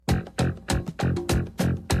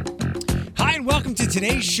and welcome to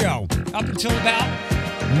today's show. Up until about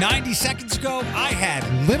 90 seconds ago, I had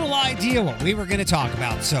little idea what we were going to talk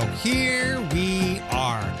about. So here we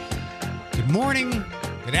are. Good morning,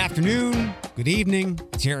 good afternoon, good evening.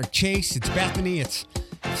 It's Eric Chase, it's Bethany, it's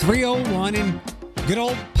 3:01 in good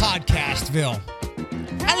old Podcastville.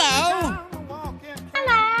 Hello.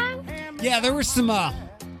 Hello. Yeah, there were some,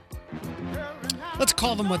 let's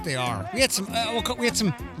call them what they are. We had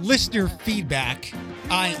some listener feedback,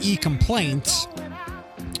 i.e. complaints,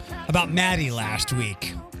 about Maddie last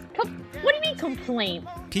week. What do you mean complaint?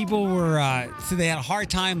 People were, said they had a hard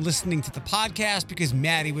time listening to the podcast because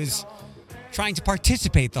Maddie was trying to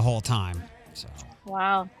participate the whole time. So,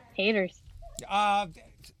 Wow. Haters. I'm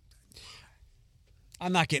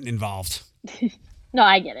not getting involved. No,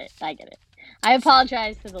 I get it. I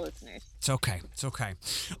apologize to the listeners. It's okay.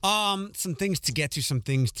 Some things to get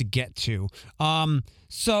to.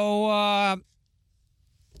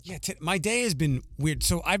 My day has been weird.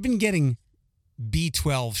 So I've been getting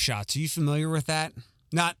B12 shots. Are you familiar with that?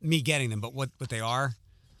 Not me getting them, but what they are?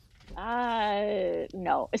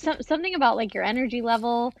 No. It's something about like your energy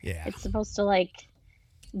level. Yeah. It's supposed to like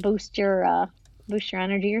boost your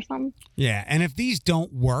energy or something. Yeah, and if these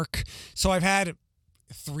don't work, so I've had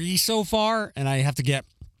 3 so far, and I have to get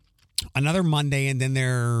another Monday, and then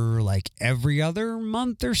they're like every other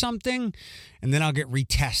month or something, and then I'll get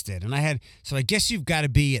retested. And I guess you've got to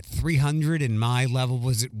be at 300, and my level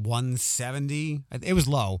was at 170. It was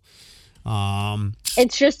low.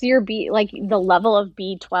 It's just your the level of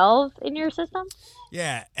B12 in your system.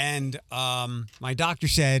 Yeah, and my doctor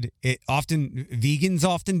said vegans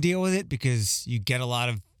often deal with it because you get a lot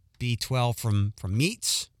of B12 from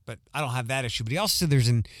meats, but I don't have that issue. But he also said there's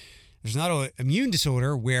an autoimmune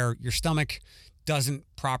disorder where your stomach doesn't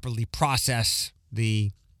properly process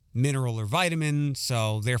the mineral or vitamin,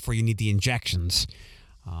 so therefore you need the injections.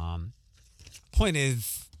 Point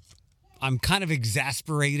is, I'm kind of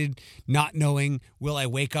exasperated not knowing, will I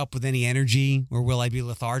wake up with any energy or will I be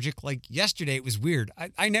lethargic? Like yesterday, it was weird.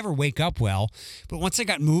 I never wake up well, but once I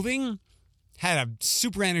got moving, had a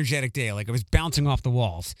super energetic day. Like I was bouncing off the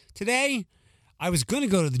walls. Today, I was going to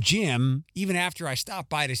go to the gym even after I stopped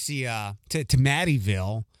by to see to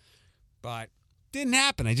Maddieville, but didn't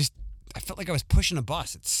happen. I felt like I was pushing a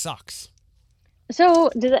bus. It sucks. So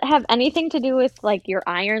does it have anything to do with like your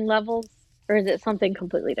iron levels, or is it something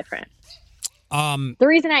completely different? The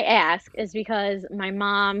reason I ask is because my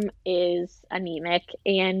mom is anemic,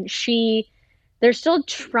 and they're still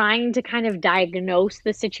trying to kind of diagnose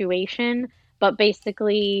the situation, but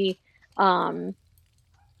basically,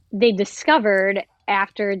 they discovered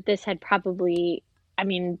after this had probably,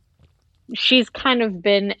 she's kind of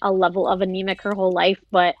been a level of anemic her whole life,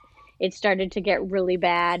 but it started to get really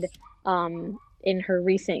bad in her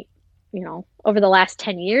recent, over the last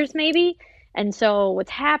 10 years maybe. And so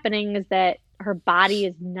what's happening is that her body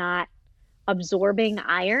is not absorbing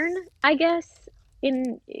iron, I guess,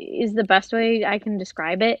 is the best way I can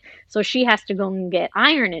describe it. So she has to go and get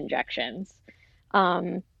iron injections.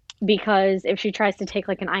 Because if she tries to take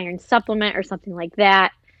like an iron supplement or something like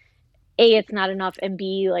that, A, it's not enough, and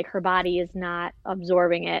B, like her body is not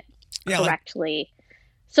absorbing it correctly.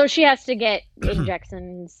 So she has to get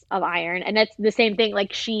injections of iron, and that's the same thing.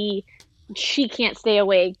 Like she can't stay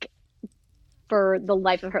awake for the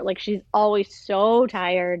life of her. Like she's always so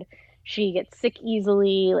tired. She gets sick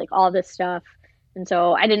easily, like all this stuff. And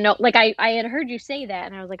so I didn't know, like I had heard you say that,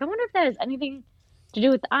 and I was like, I wonder if that has anything to do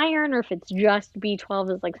with iron, or if it's just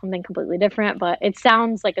B12 is like something completely different, but it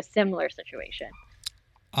sounds like a similar situation.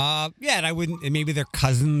 Yeah, and I wouldn't, and maybe they're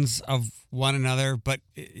cousins of one another, but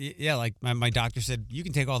yeah, like my doctor said, you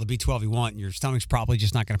can take all the B12 you want, and your stomach's probably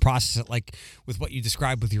just not going to process it like with what you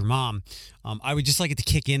described with your mom. I would just like it to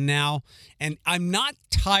kick in now, and I'm not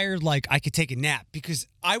tired like I could take a nap, because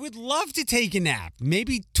I would love to take a nap.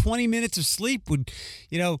 Maybe 20 minutes of sleep would,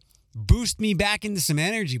 boost me back into some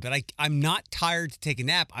energy, but I'm not tired to take a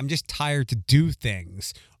nap. I'm just tired to do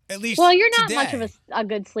things. At least well, you're not today. Much of a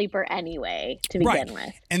good sleeper anyway, to begin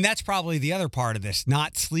with. And that's probably the other part of this.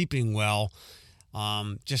 Not sleeping well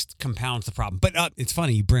just compounds the problem. But it's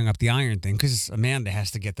funny you bring up the iron thing, because Amanda has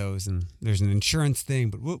to get those, and there's an insurance thing.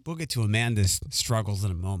 But we'll get to Amanda's struggles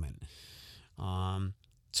in a moment.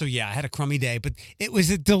 So yeah, I had a crummy day, but it was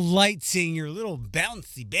a delight seeing your little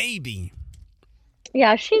bouncy baby.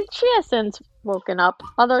 Yeah, she has since woken up.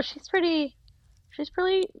 Although she's pretty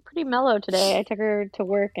mellow today. I took her to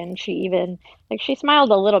work, and she smiled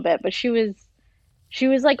a little bit, but she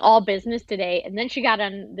was like all business today. And then she got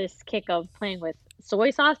on this kick of playing with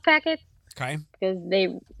soy sauce packets. Okay. Because they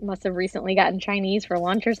must have recently gotten Chinese for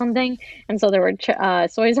lunch or something, and so there were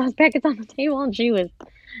soy sauce packets on the table, and she was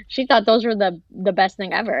She thought those were the best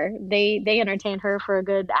thing ever. They entertained her for a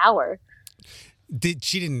good hour.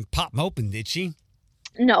 She didn't pop them open, did she?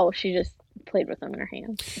 No, she just played with them in her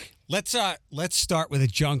hands. Let's start with a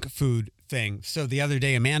junk food thing. So the other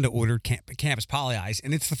day, Amanda ordered Campus Poly Eyes,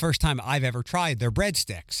 and it's the first time I've ever tried their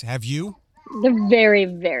breadsticks. Have you? They're very,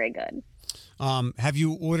 very good. Have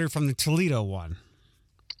you ordered from the Toledo one?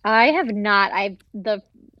 I have not. The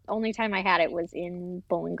only time I had it was in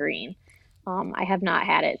Bowling Green. I have not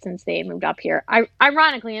had it since they moved up here.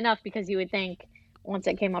 Ironically enough, because you would think once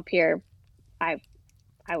it came up here, I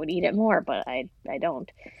would eat it more, but I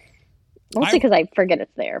don't. Mostly because I forget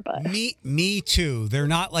it's there. But me too. They're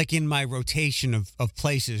not like in my rotation of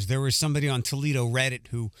places. There was somebody on Toledo Reddit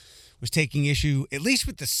who was taking issue, at least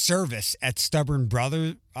with the service at Stubborn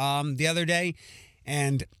Brother the other day,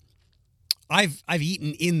 and I've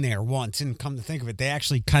eaten in there once, and come to think of it, they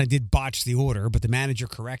actually kind of did botch the order, but the manager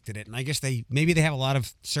corrected it, and I guess maybe they have a lot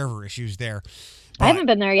of server issues there. But I haven't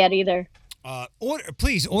been there yet either.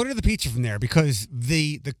 Please order the pizza from there, because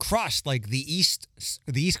the crust, like the East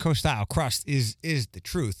Coast style crust, is the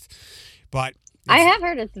truth. But I have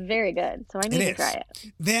heard it's very good, so I need to try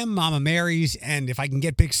it. Them, Mama Mary's, and if I can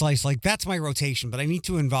get Big Slice, like that's my rotation. But I need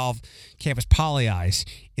to involve Campus Poly Eyes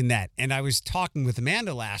in that. And I was talking with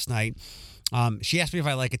Amanda last night. She asked me if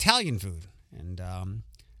I like Italian food, and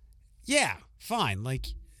yeah, fine. Like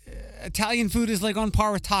Italian food is like on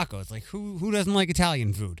par with tacos. Like who doesn't like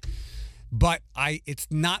Italian food? But it's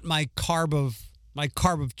not my carb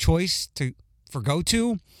of choice for go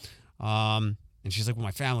to. And she's like, well,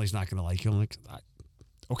 my family's not going to like you. I'm like,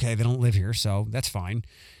 okay, they don't live here, so that's fine.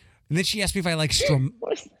 And then she asked me if I like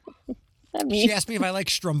What does that mean? She asked me if I like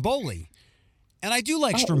stromboli. And I do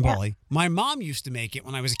like stromboli. Yeah. My mom used to make it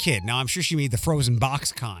when I was a kid. Now, I'm sure she made the frozen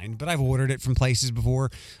box kind, but I've ordered it from places before.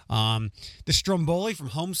 The stromboli from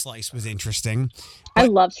Home Slice was interesting. I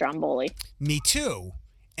love stromboli. Me too.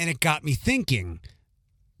 And it got me thinking.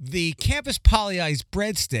 The Campus Poly Eyes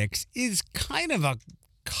breadsticks is kind of a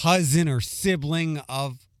cousin or sibling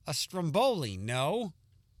of a stromboli, no?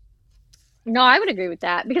 No, I would agree with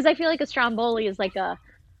that, because I feel like a stromboli is like a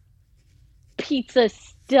pizza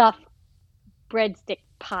stuffed breadstick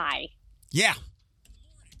pie. Yeah.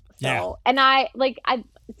 So, and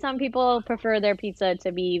some people prefer their pizza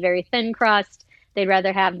to be very thin crust. They'd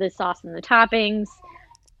rather have the sauce and the toppings.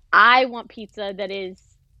 I want pizza that is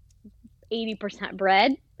 80%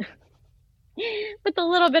 bread with a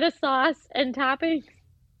little bit of sauce and toppings.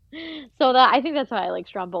 So I think that's why I like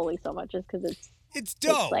stromboli so much, is because it's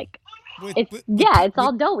dough. It's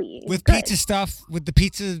all doughy. With pizza stuff, with the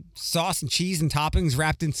pizza sauce and cheese and toppings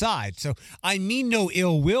wrapped inside. So I mean no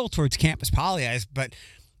ill will towards Campus Poly Eyes, but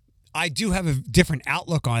I do have a different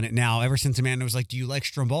outlook on it now. Ever since Amanda was like, do you like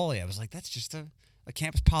stromboli? I was like, that's just a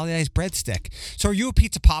Campus Poly Eyes breadstick. So are you a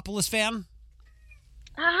Pizzapopolis fan?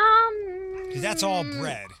 Because that's all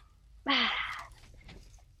bread.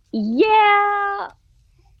 Yeah.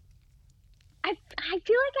 I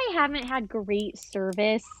feel like I haven't had great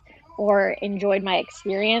service or enjoyed my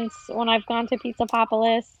experience when I've gone to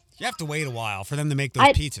Pizzapopolis. You have to wait a while for them to make those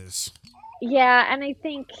pizzas. Yeah, and I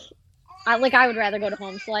think I would rather go to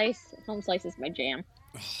Home Slice. Home Slice is my jam.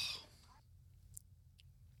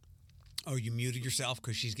 Oh, you muted yourself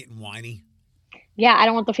because she's getting whiny? Yeah, I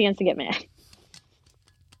don't want the fans to get mad.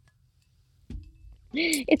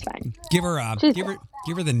 It's fine. Give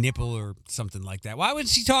her the nipple or something like that. Why was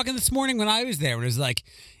she talking this morning when I was there? When it was like,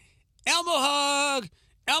 Elmo hug.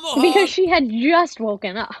 Because she had just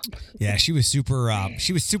woken up. Yeah, she was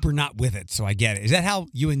super not with it, so I get it. Is that how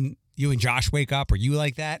you and Josh wake up? Are you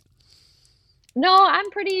like that? No,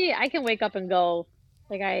 I can wake up and go.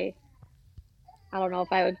 Like I don't know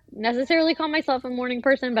if I would necessarily call myself a morning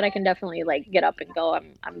person, but I can definitely get up and go.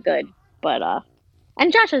 I'm good. But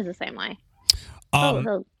and Josh is the same way.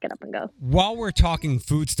 He'll get up and go. While we're talking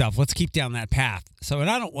food stuff, let's keep down that path. So, and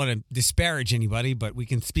I don't want to disparage anybody, but we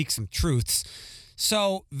can speak some truths.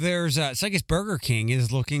 So there's, I guess Burger King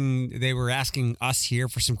is looking, they were asking us here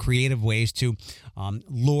for some creative ways to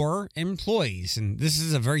lure employees. And this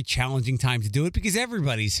is a very challenging time to do it because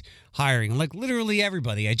everybody's hiring, like literally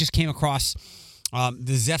everybody. I just came across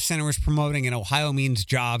the Zeph Center is promoting an Ohio Means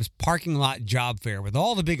Jobs parking lot job fair with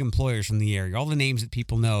all the big employers from the area, all the names that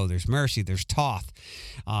people know. There's Mercy, there's Toth,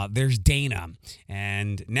 there's Dana.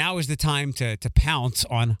 And now is the time to pounce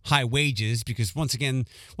on high wages because once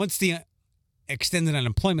the extended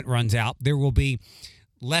unemployment runs out, there will be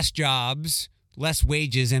less jobs, less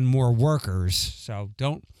wages, and more workers. So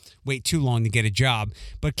don't wait too long to get a job.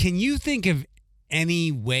 But can you think of any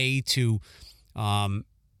way to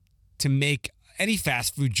make any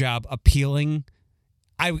fast food job appealing?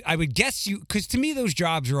 I would guess because to me those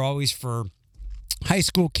jobs are always for high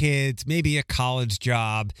school kids, maybe a college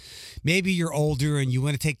job, maybe you're older and you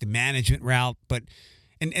want to take the management route, but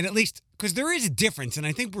and at least because there is a difference, and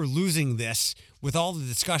I think we're losing this with all the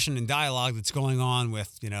discussion and dialogue that's going on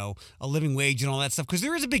with, a living wage and all that stuff, because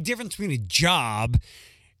there is a big difference between a job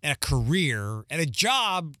and a career, and a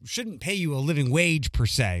job shouldn't pay you a living wage per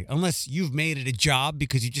se, unless you've made it a job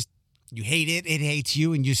because you hate it, it hates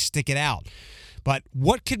you, and you stick it out. But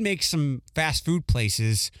what could make some fast food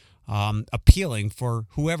places appealing for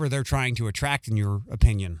whoever they're trying to attract, in your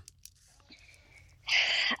opinion?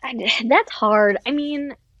 That's hard. I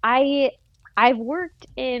mean, I've worked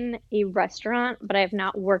in a restaurant, but I have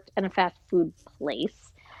not worked in a fast food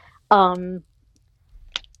place. Um,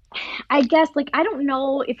 I guess I don't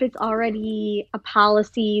know if it's already a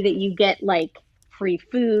policy that you get free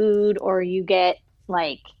food, or you get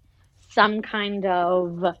like some kind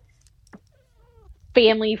of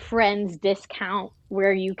family friends discount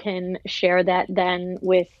where you can share that then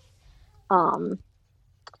with um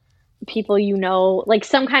people, like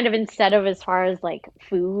some kind of incentive as far as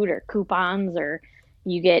food or coupons, or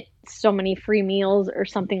you get so many free meals or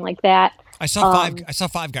something like that. I saw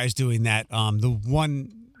Five Guys doing that. The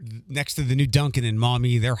one next to the new Dunkin' in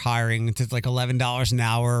Maumee, they're hiring. It's $11 an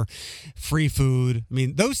hour, free food. I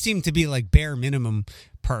mean, those seem to be bare minimum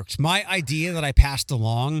perks. My idea that I passed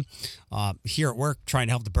along here at work, trying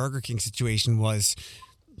to help the Burger King situation, was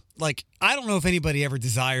I don't know if anybody ever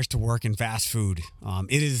desires to work in fast food.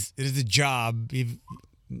 It is a job.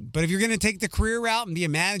 But if you're going to take the career route and be a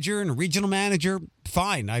manager and a regional manager,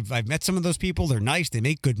 fine. I've met some of those people. They're nice. They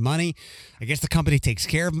make good money. I guess the company takes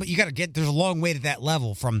care of them. But you got to there's a long way to that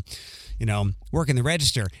level from, working the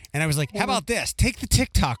register. And I was like, how about this? Take the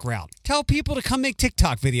TikTok route. Tell people to come make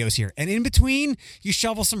TikTok videos here. And in between, you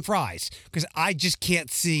shovel some fries. Because I just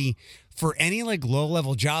can't see for any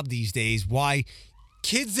low-level job these days why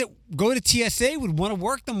kids that go to TSA would want to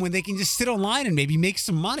work them when they can just sit online and maybe make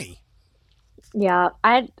some money. Yeah,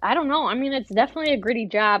 I don't know. I mean, it's definitely a gritty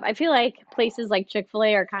job. I feel like places like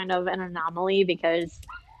Chick-fil-A are kind of an anomaly because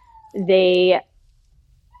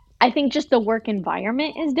I think just the work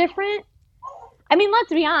environment is different. I mean, let's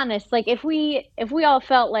be honest. If we all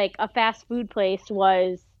felt like a fast food place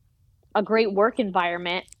was a great work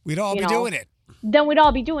environment, we'd all be doing it. Then we'd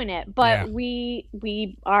all be doing it. But Yeah.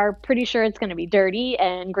 we are pretty sure it's going to be dirty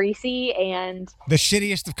and greasy and The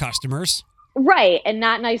shittiest of customers. right, and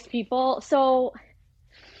not nice people. So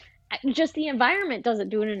just the environment doesn't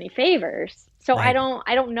do it any favors. So Right.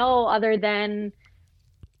 I don't know, other than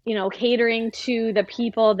catering to the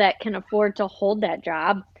people that can afford to hold that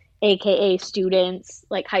job, aka students,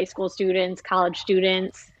 like high school students, college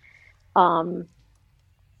students. Um,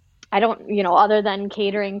 I don't, other than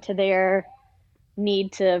catering to their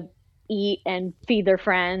need to eat and feed their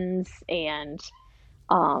friends, and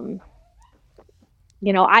um,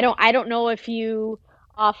 I don't know if you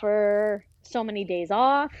offer so many days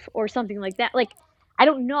off or something like that. I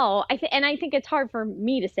don't know. I think it's hard for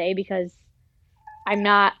me to say because I'm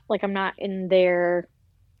not in their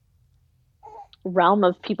realm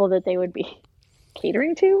of people that they would be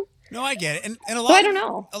catering to. No, I get it. And a So lot I of don't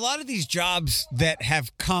know. a lot of these jobs that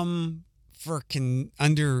have come for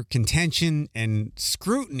under contention and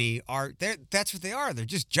scrutiny that's what they are. They're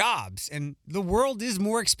just jobs. And the world is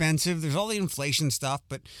more expensive. There's all the inflation stuff,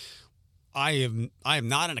 but I am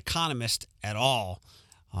not an economist at all.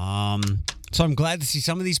 So I'm glad to see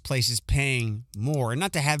some of these places paying more, and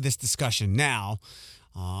not to have this discussion now.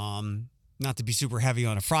 Not to be super heavy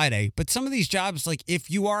on a Friday, but some of these jobs, if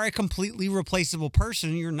you are a completely replaceable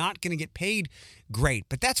person, you're not going to get paid great.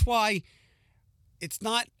 But that's why it's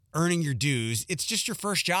not earning your dues. It's just your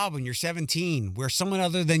first job when you're 17, where someone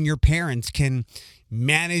other than your parents can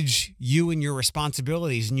manage you and your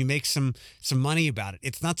responsibilities, and you make some money about it.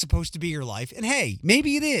 It's not supposed to be your life. And hey,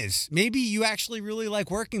 maybe it is. Maybe you actually really like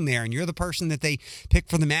working there and you're the person that they pick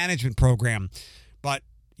for the management program. But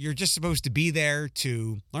you're just supposed to be there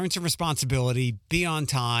to learn some responsibility, be on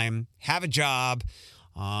time, have a job.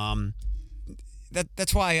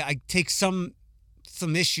 That's why I take some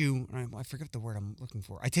issue. I forget the word I'm looking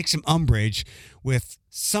for. I take some umbrage with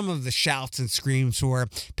some of the shouts and screams for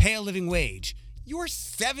pay a living wage. You're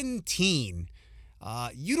 17.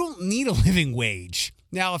 You don't need a living wage.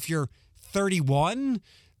 Now, if you're 31,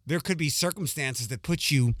 there could be circumstances that put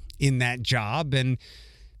you in that job, and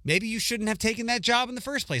maybe you shouldn't have taken that job in the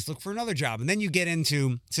first place. Look for another job. And then you get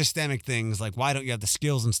into systemic things like why don't you have the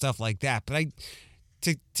skills and stuff like that. But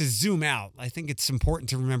to zoom out, I think it's important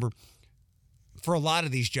to remember for a lot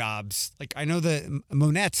of these jobs, I know the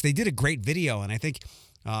Monettes, they did a great video, and I think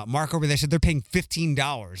Mark over there said they're paying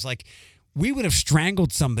 $15. we would have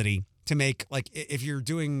strangled somebody to make, like, if you're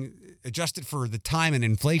doing adjusted for the time and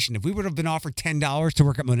inflation, if we would have been offered $10 to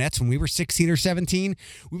work at Monette's when we were 16 or 17,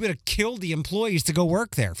 we would have killed the employees to go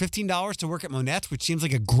work there. $15 to work at Monette's, which seems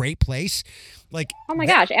like a great place. Like, oh my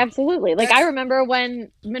gosh, absolutely. Like, I remember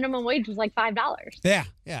when minimum wage was like $5. Yeah.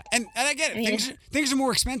 And I get it. Things are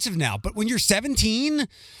more expensive now. But when you're 17,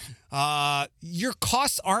 your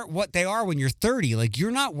costs aren't what they are when you're 30. Like,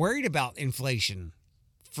 you're not worried about inflation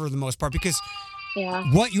for the most part, because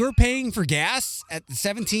what you're paying for gas at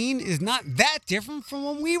 17 is not that different from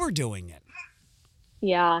when we were doing it.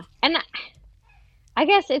 Yeah. And I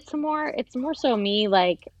guess it's more so me,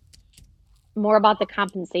 like, more about the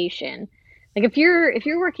compensation. Like, if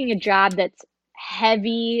you're working a job that's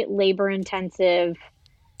heavy labor intensive,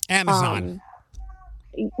 Amazon.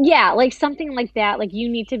 Yeah, like something like that, like, you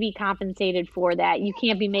need to be compensated for that. You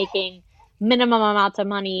can't be making minimum amounts of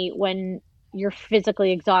money when you're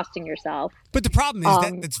physically exhausting yourself. But the problem is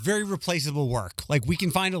that it's very replaceable work. Like, we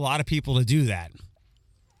can find a lot of people to do that.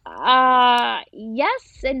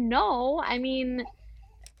 Yes and no. I mean,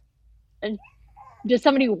 does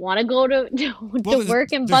somebody want to go to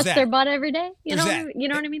work and bust their butt every day? You know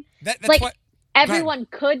what I mean? That's like, everyone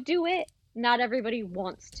could do it. Not everybody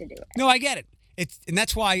wants to do it. No, I get it. And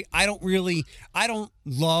that's why I don't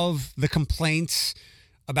love the complaints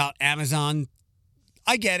about Amazon.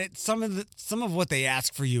 I get it. Some of what they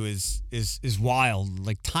ask for you is wild,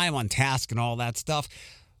 like time on task and all that stuff.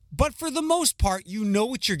 But for the most part, you know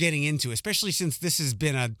what you're getting into, especially since this has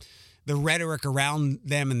been the rhetoric around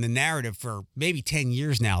them and the narrative for maybe 10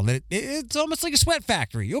 years now, that it's almost like a sweat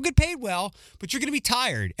factory. You'll get paid well, but you're going to be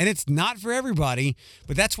tired. And it's not for everybody,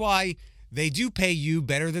 but that's why they do pay you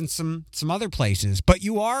better than some other places. But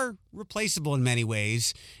you are replaceable in many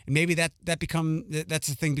ways. And maybe that's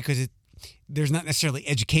the thing, because there's not necessarily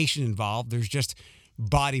education involved. There's just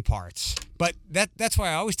body parts. But that's why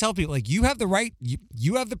I always tell people, like, you have the right,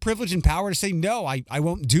 you have the privilege and power to say, no, I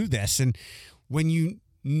won't do this. And when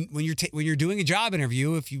you're doing a job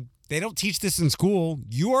interview, they don't teach this in school,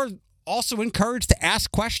 you are also encouraged to ask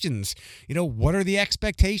questions. What are the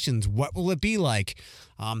expectations? What will it be like?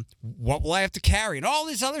 What will I have to carry? And all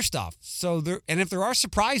this other stuff. And if there are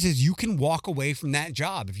surprises, you can walk away from that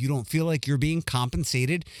job if you don't feel like you're being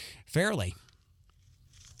compensated fairly.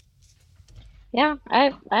 Yeah,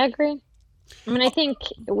 I agree. I mean, I think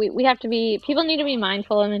people need to be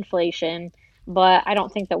mindful of inflation, but I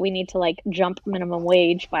don't think that we need to, like, jump minimum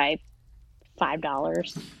wage by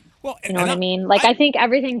 $5. Well, you know what I mean? Like, I think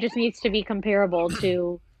everything just needs to be comparable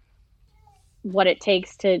to what it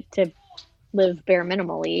takes to live bare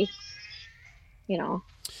minimally,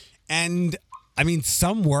 And I mean,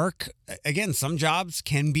 some jobs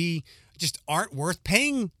just aren't worth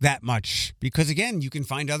paying that much, because, again, you can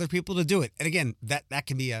find other people to do it. And again, that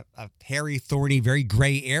can be a hairy, thorny, very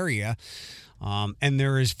gray area. And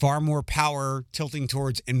there is far more power tilting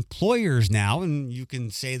towards employers now, and you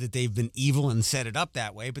can say that they've been evil and set it up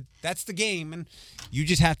that way, but that's the game, and you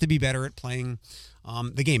just have to be better at playing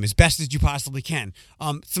the game as best as you possibly can.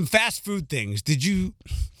 Some fast food things.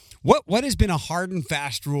 What has been a hard and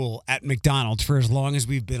fast rule at McDonald's for as long as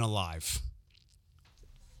we've been alive?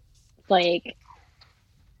 Like,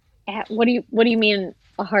 what do you mean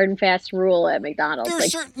a hard and fast rule at McDonald's? There are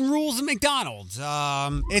certain rules at McDonald's.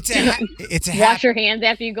 It's a wash your hands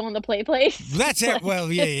after you go in the play place. That's it.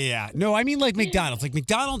 Well, yeah. No, I mean, like McDonald's. Like,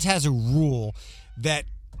 McDonald's has a rule that,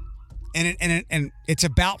 and it's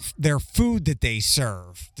about their food that they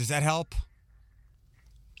serve. Does that help?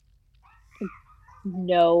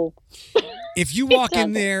 No. If you walk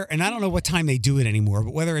in there, and I don't know what time they do it anymore,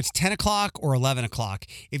 but whether it's 10 o'clock or 11 o'clock,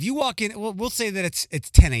 if you walk in, we'll say that it's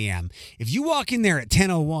 10 a.m. If you walk in there at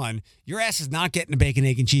 10:01, your ass is not getting a bacon,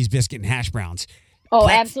 egg, and cheese biscuit and hash browns. Oh,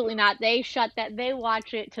 absolutely not. They shut that. They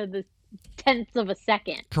watch it to the tenths of a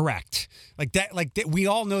second. Correct. Like that. We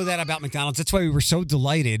all know that about McDonald's. That's why we were so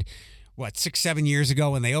delighted 6-7 years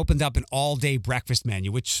ago when they opened up an all-day breakfast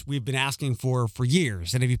menu, which we've been asking for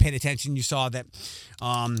years. And if you paid attention, you saw that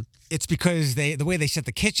it's because the way they set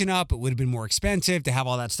the kitchen up, it would have been more expensive to have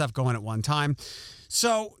all that stuff going at one time.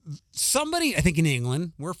 So somebody, I think in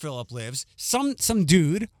England, where Philip lives, some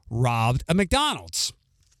dude robbed a McDonald's.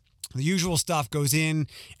 The usual stuff, goes in,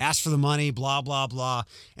 asks for the money, blah, blah, blah.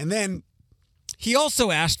 And then he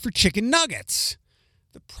also asked for chicken nuggets.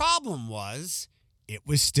 The problem was, it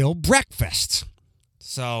was still breakfast.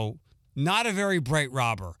 So not a very bright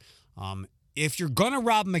robber. if you're gonna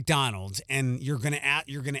rob McDonald's and you're gonna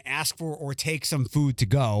ask for or take some food to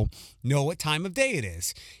go, know what time of day it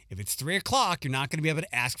is. If it's 3:00, you're not gonna be able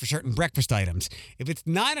to ask for certain breakfast items. If it's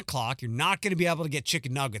 9:00, you're not gonna be able to get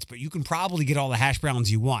chicken nuggets, but you can probably get all the hash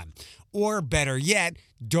browns you want. Or better yet,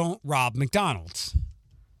 don't rob McDonald's.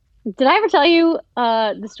 Did I ever tell you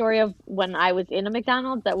the story of when I was in a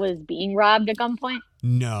McDonald's that was being robbed at gunpoint?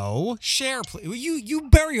 No, share, please. You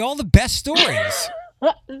bury all the best stories.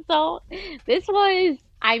 So this was,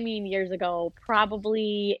 years ago,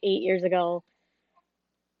 probably 8 years ago.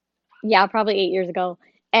 Yeah, probably 8 years ago.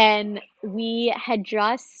 And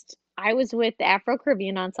I was with the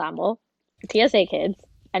Afro-Caribbean Ensemble, TSA kids,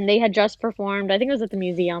 and they had just performed, I think it was at the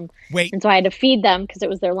museum. Wait. And so I had to feed them because it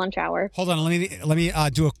was their lunch hour. Hold on, let me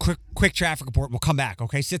do a quick traffic report. We'll come back,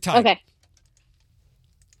 okay? Sit tight. Okay.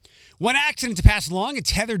 One accident to pass along. It's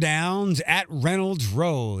Heather Downs at Reynolds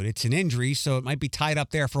Road. It's an injury, so it might be tied up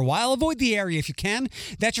there for a while. Avoid the area if you can.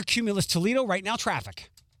 That's your Cumulus Toledo. Right now, traffic.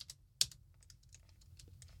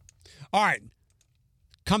 All right.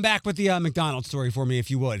 Come back with the McDonald's story for me, if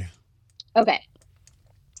you would. Okay.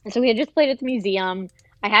 So we had just played at the museum.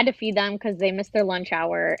 I had to feed them because they missed their lunch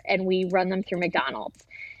hour, and we run them through McDonald's.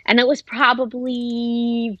 And it was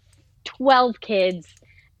probably 12 kids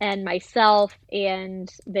and myself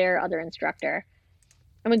and their other instructor.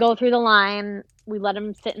 And we go through the line, we let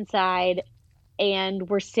them sit inside, and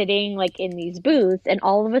we're sitting like in these booths, and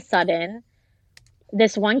all of a sudden,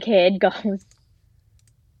 this one kid goes,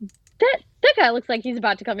 that guy looks like he's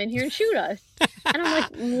about to come in here and shoot us. And I'm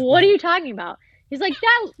like, what are you talking about? He's like,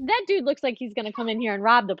 that dude looks like he's going to come in here and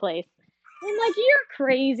rob the place. I'm like, you're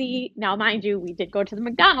crazy. Now, mind you, we did go to the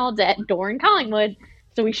McDonald's at Dorr and Collingwood,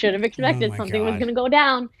 so we should have expected something was going to go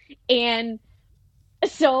down. And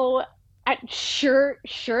so, sure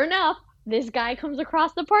enough, this guy comes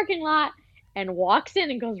across the parking lot and walks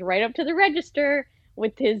in and goes right up to the register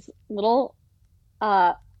with his little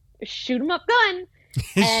shoot-'em-up gun.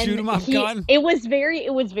 Shoot-'em-up gun? It was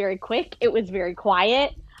very quick. It was very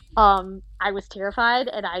quiet. I was terrified,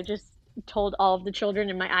 and I just told all of the children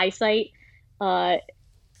in my eyesight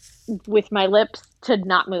with my lips to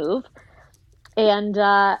not move. And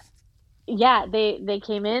yeah, they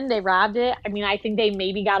came in, they robbed it. I think they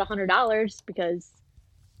maybe got $100 because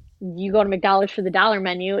you go to McDonald's for the dollar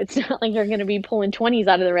menu. It's not like they're going to be pulling 20s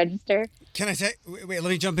out of the register. Can I say, wait, let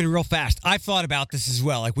me jump in real fast. I've thought about this as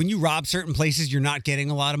well. Like when you rob certain places, you're not getting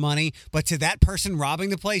a lot of money, but to that person robbing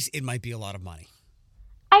the place, it might be a lot of money.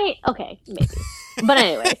 Okay, maybe. But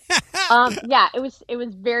anyway, yeah, it was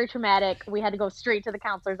very traumatic. We had to go straight to the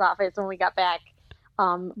counselor's office when we got back.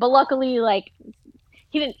 But luckily,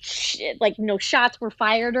 he didn't, no shots were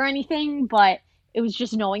fired or anything, but it was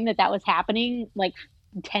just knowing that was happening,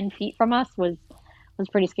 10 feet from us was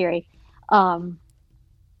pretty scary.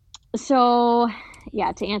 So,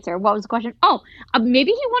 yeah, to answer, what was the question? Oh,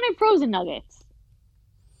 maybe he wanted frozen nuggets.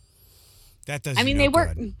 That doesn't.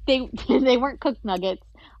 They weren't cooked nuggets,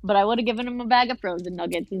 but I would have given him a bag of frozen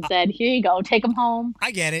nuggets and said, "Here you go, take them home. I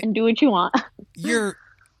get it, and do what you want."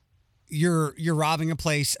 You're robbing a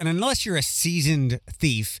place, and unless you're a seasoned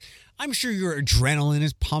thief, I'm sure your adrenaline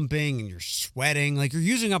is pumping and you're sweating, you're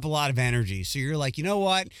using up a lot of energy. So you're like, you know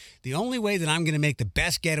what? The only way that I'm going to make the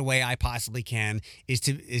best getaway I possibly can is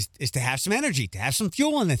to have some energy, to have some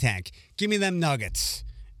fuel in the tank. Give me them nuggets.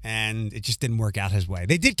 And it just didn't work out his way.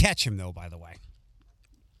 They did catch him, though, by the way.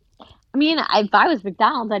 If I was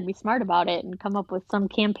McDonald's, I'd be smart about it and come up with some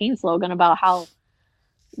campaign slogan about how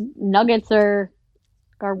nuggets are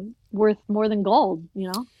worth more than gold,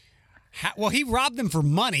 Well, he robbed them for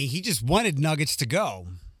money. He just wanted nuggets to go.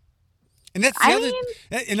 And that's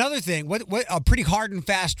another thing. What a pretty hard and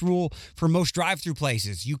fast rule for most drive-through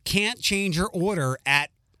places. You can't change your order at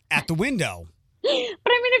the window.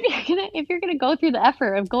 But if you're gonna go through the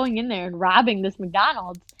effort of going in there and robbing this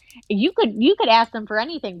McDonald's, you could ask them for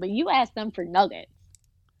anything, but you asked them for nuggets.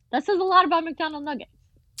 That says a lot about McDonald's nuggets.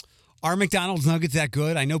 Are McDonald's nuggets that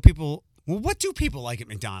good? I know people. Well, what do people like at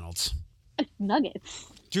McDonald's? Nuggets.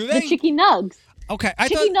 Do they? The chicken nugs. Okay,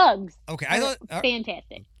 chicken nugs. Okay, I thought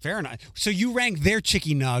fantastic. Fair enough. So you rank their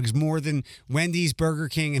chicken nugs more than Wendy's, Burger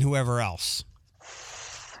King, and whoever else?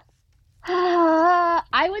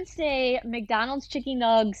 I would say McDonald's chicken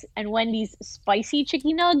nugs and Wendy's spicy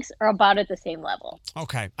chicken nugs are about at the same level.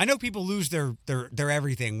 Okay. I know people lose their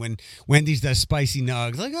everything when Wendy's does spicy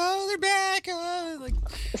nugs. They're back.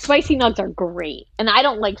 Spicy nugs are great. And I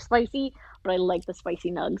don't like spicy, but I like the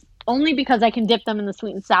spicy nugs. Only because I can dip them in the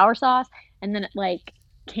sweet and sour sauce, and then it,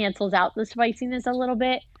 cancels out the spiciness a little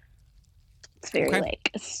bit. It's very,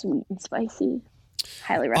 sweet and spicy.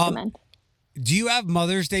 Highly recommend. Do you have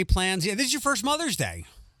Mother's Day plans? Yeah, this is your first Mother's Day.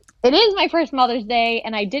 It is my first Mother's Day,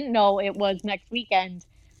 and I didn't know it was next weekend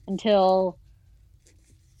until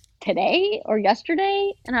today or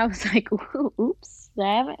yesterday, and I was like, oops,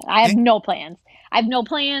 I have no plans. I have no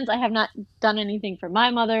plans. I have not done anything for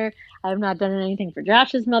my mother. I have not done anything for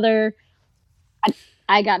Josh's mother.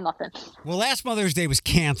 I got nothing. Well, last Mother's Day was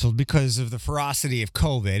canceled because of the ferocity of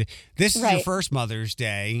COVID. This is your first Mother's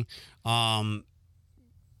Day.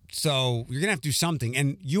 So you're gonna have to do something.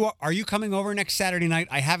 And are you coming over next Saturday night?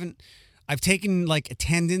 I've taken like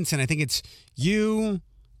attendance, and I think it's you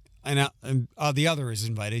and the other is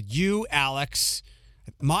invited. You, Alex,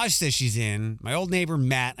 Maj says she's in. My old neighbor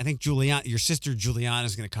Matt. I think Juliana, your sister Juliana,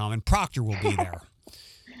 is gonna come, and Proctor will be there.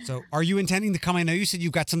 So are you intending to come? I know you said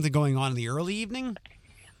you've got something going on in the early evening.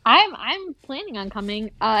 I'm planning on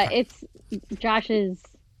coming. It's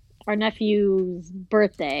our nephew's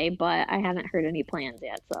birthday, but I haven't heard any plans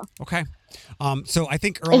yet. So okay. So I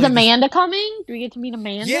think is Amanda coming? Do we get to meet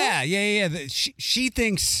Amanda? Yeah. She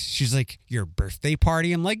thinks, she's like, your birthday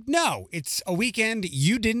party. I'm like, no, it's a weekend.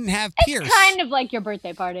 You didn't have Pierce. It's kind of like your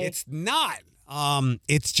birthday party. It's not.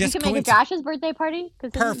 It's just we can make it Josh's birthday party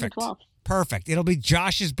because perfect. Perfect. It'll be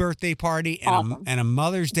Josh's birthday party and a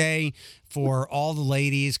Mother's Day for all the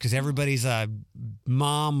ladies because everybody's a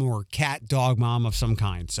mom or cat, dog mom of some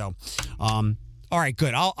kind. So, all right,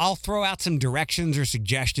 good. I'll throw out some directions or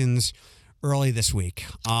suggestions early this week.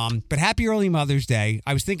 But happy early Mother's Day.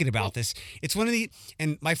 I was thinking about this. It's one of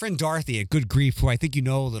and my friend Dorothy at Good Grief, who I think you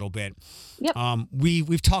know a little bit. Yep.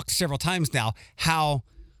 We've talked several times now how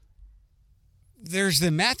there's the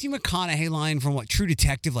Matthew McConaughey line from True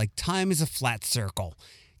Detective, like time is a flat circle.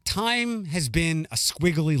 Time has been a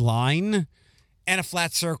squiggly line and a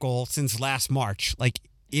flat circle since last March. Like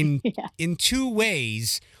in two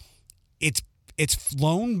ways, it's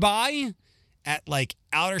flown by at like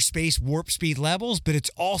outer space warp speed levels, but it's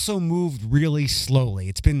also moved really slowly.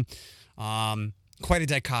 It's been quite a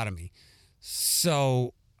dichotomy.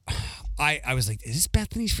 So I was like, is this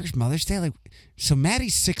Bethany's first Mother's Day? Like, so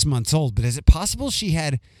Maddie's 6 months old, but is it possible she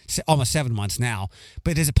had almost 7 months now?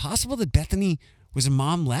 But is it possible that Bethany was a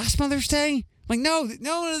mom last Mother's Day? Like, no,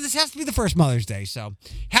 this has to be the first Mother's Day. So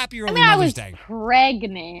happy early Mother's Day. I was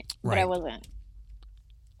pregnant, but I wasn't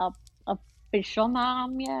a official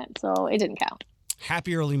mom yet, so it didn't count.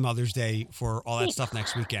 Happy early Mother's Day for all that stuff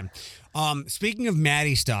next weekend. Speaking of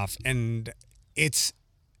Maddie stuff, and it's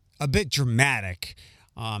a bit dramatic.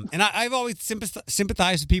 And I've always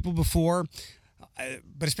sympathized with people before,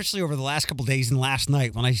 but especially over the last couple of days and last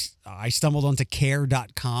night when I stumbled onto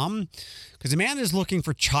care.com because Amanda's looking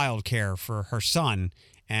for childcare for her son,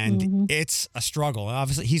 and it's a struggle.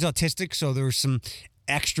 Obviously, he's autistic, so there's some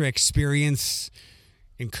extra experience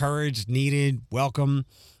encouraged, needed, welcome.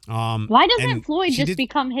 Why doesn't Floyd just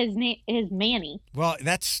become his Manny? Well,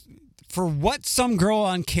 that's... For what some girl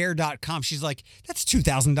on care.com, she's like, that's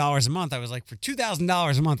 $2,000 a month. I was like, for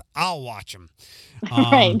 $2,000 a month, I'll watch them.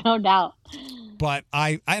 Right, no doubt. But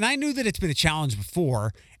I knew that it's been a challenge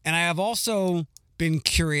before. And I have also been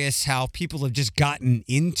curious how people have just gotten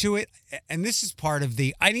into it. And this is part of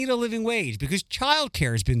I need a living wage because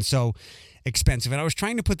childcare has been so expensive. And I was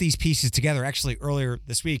trying to put these pieces together actually earlier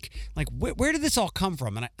this week. Like, where did this all come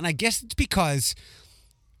from? And I guess it's because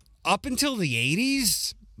up until the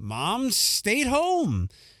 80s, moms stayed home.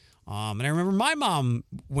 And I remember my mom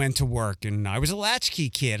went to work and I was a latchkey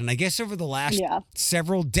kid. And I guess over the last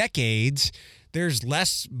several decades, there's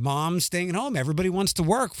less moms staying at home. Everybody wants to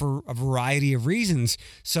work for a variety of reasons.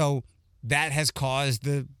 So that has caused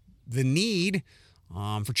the need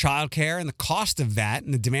for childcare and the cost of that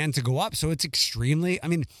and the demand to go up. So it's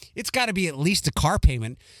it's got to be at least a car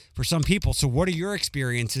payment for some people. So what are your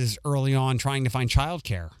experiences early on trying to find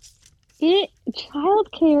childcare?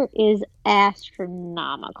 Childcare is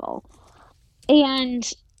astronomical, and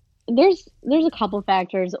there's a couple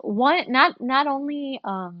factors. One, not only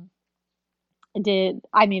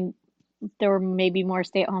there were maybe more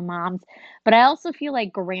stay-at-home moms, but I also feel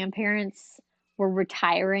like grandparents were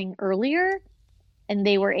retiring earlier, and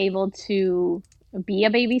they were able to be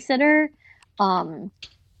a babysitter.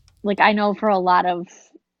 Like I know for a lot of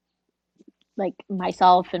like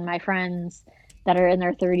myself and my friends that are in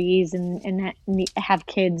their 30s and have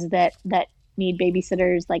kids that need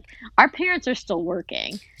babysitters. Like our parents are still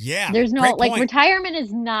working. Yeah. There's no retirement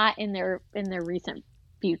is not in their recent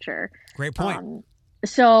future. Great point.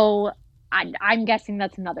 So I'm guessing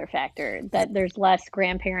that's another factor that there's less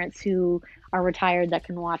grandparents who are retired that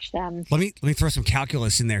can watch them. Let me throw some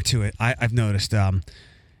calculus in there to it. I've noticed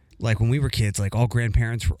like when we were kids, like all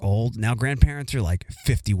grandparents were old. Now grandparents are like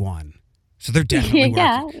 51. So they're definitely working.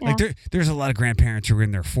 Yeah. Like there's a lot of grandparents who are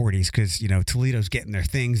in their 40s because, Toledo's getting their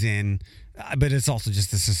things in. But it's also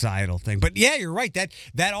just a societal thing. But yeah, you're right.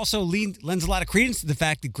 That also lends a lot of credence to the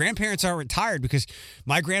fact that grandparents are retired, because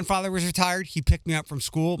my grandfather was retired. He picked me up from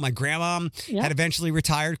school. My grandma had eventually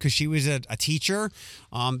retired because she was a teacher.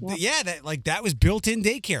 Yeah, that was built-in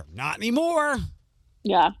daycare. Not anymore.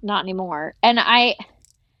 Yeah, not anymore. And I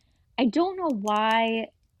don't know why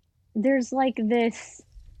there's like this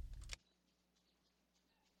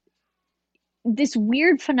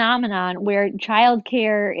weird phenomenon where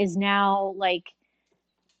childcare is now like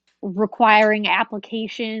requiring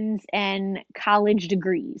applications and college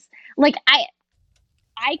degrees. Like I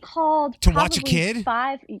called to watch a kid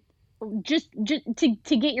 5 just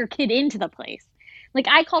to get your kid into the place. Like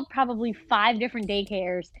I called probably 5 different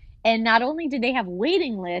daycares, and not only did they have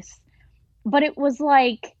waiting lists, but it was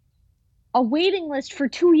like a waiting list for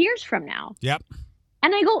 2 years from now. Yep.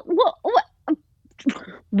 And I go,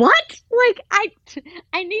 what? Like I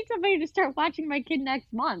need somebody to start watching my kid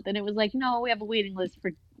next month. And it was like, no, we have a waiting list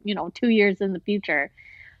for 2 years in the future.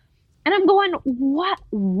 And I'm going, what?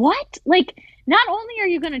 Like, not only are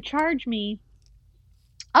you going to charge me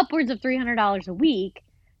upwards of $300 a week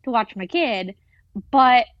to watch my kid,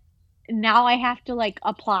 but now I have to like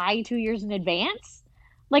apply 2 years in advance.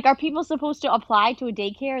 Like, are people supposed to apply to a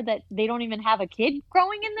daycare that they don't even have a kid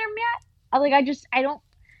growing in them yet? Like, I don't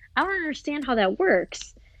understand how that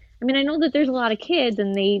works. I mean, I know that there's a lot of kids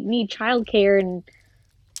and they need childcare, and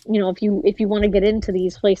if you want to get into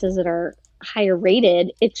these places that are higher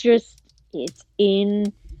rated, it's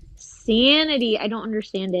insanity. I don't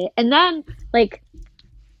understand it. And then like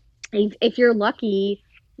if you're lucky,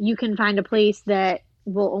 you can find a place that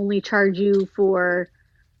will only charge you for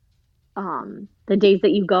the days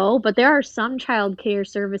that you go, but there are some childcare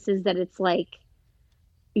services that it's like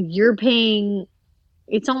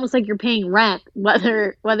it's almost like you're paying rent,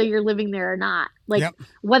 whether you're living there or not. Like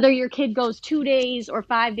whether your kid goes 2 days or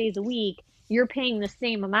 5 days a week, you're paying the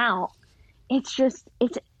same amount. It's just,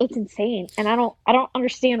 it's insane. And I don't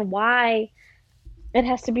understand why it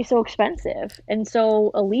has to be so expensive and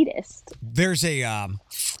so elitist. There's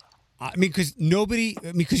because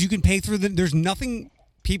you can pay through there's nothing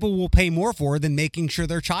people will pay more for than making sure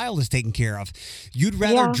their child is taken care of. You'd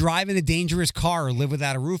rather drive in a dangerous car or live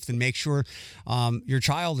without a roof than make sure your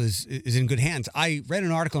child is in good hands. I read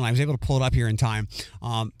an article, and I was able to pull it up here in time,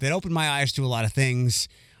 that opened my eyes to a lot of things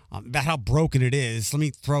about how broken it is. Let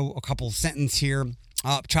me throw a couple sentences here.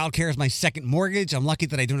 Childcare is my second mortgage. I'm lucky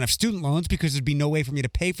that I don't have student loans because there'd be no way for me to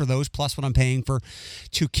pay for those, plus what I'm paying for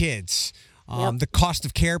 2 kids. The cost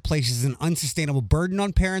of care places an unsustainable burden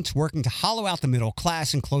on parents working to hollow out the middle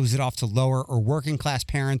class and close it off to lower or working class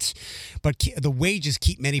parents. But the wages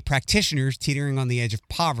keep many practitioners teetering on the edge of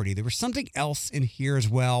poverty. There was something else in here as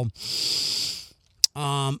well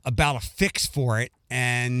about a fix for it.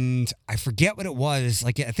 And I forget what it was.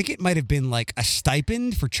 Like, I think it might have been like a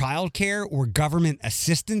stipend for childcare or government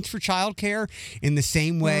assistance for childcare in the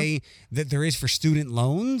same way that there is for student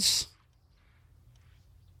loans.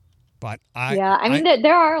 But I mean,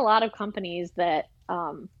 there are a lot of companies that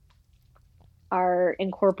are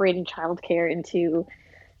incorporating childcare into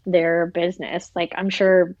their business. Like, I'm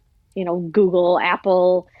sure, Google,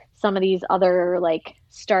 Apple, some of these other like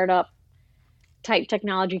startup type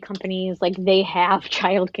technology companies, like they have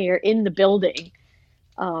childcare in the building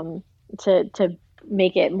to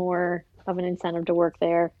make it more of an incentive to work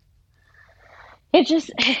there. It's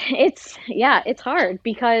hard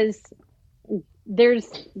because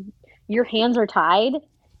your hands are tied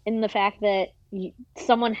in the fact that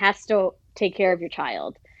someone has to take care of your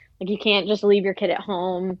child. Like, you can't just leave your kid at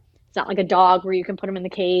home. It's not like a dog where you can put him in the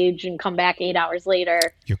cage and come back 8 hours later.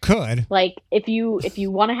 You could. Like, if you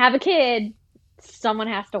want to have a kid, someone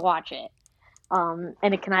has to watch it.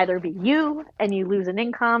 And it can either be you and you lose an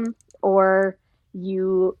income, or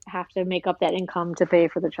you have to make up that income to pay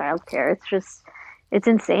for the child care. It's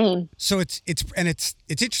insane. So it's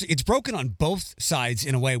interesting. It's broken on both sides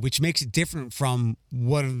in a way, which makes it different from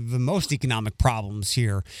one of the most economic problems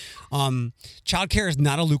here. Childcare is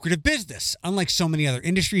not a lucrative business. Unlike so many other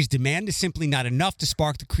industries, demand is simply not enough to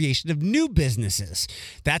spark the creation of new businesses.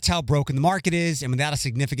 That's how broken the market is, and without a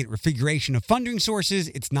significant refiguration of funding sources,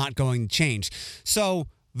 it's not going to change. So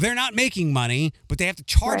they're not making money, but they have to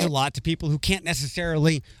charge a lot to people who can't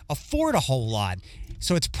necessarily afford a whole lot.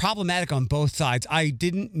 So it's problematic on both sides. I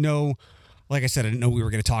didn't know, like I said, I didn't know we were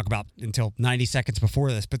going to talk about until 90 seconds before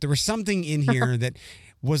this, but there was something in here that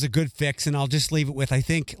was a good fix, and I'll just leave it with, I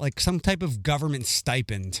think, like some type of government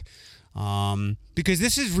stipend. Because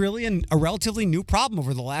this is really a relatively new problem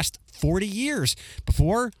over the last 40 years.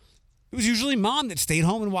 Before, it was usually mom that stayed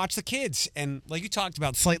home and watched the kids. And like you talked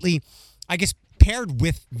about, slightly, I guess, paired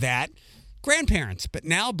with that, grandparents. But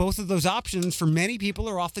now both of those options for many people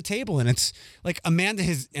are off the table. And it's like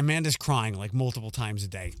Amanda's crying like multiple times a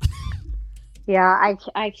day. Yeah,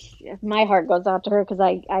 my heart goes out to her because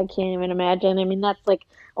I can't even imagine. I mean, that's like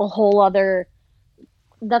a whole other,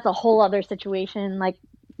 that's a whole other situation. Like,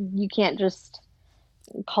 you can't just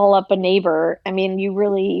call up a neighbor. I mean,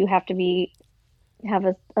 you have to have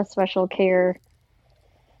a special care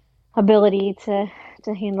ability to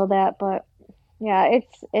handle that. But yeah,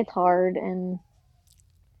 it's hard, and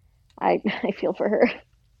I I feel for her.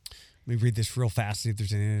 Let me read this real fast, see if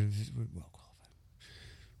there's any.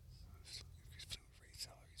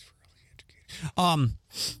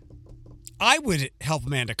 I would help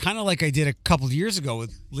Amanda, kind of like I did a couple of years ago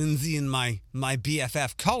with Lindsay and my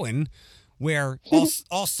BFF Cohen, where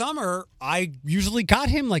all summer I usually got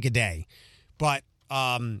him like a day, but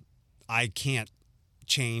I can't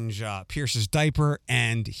change Pierce's diaper,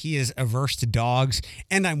 and he is averse to dogs.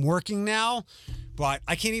 And I'm working now, but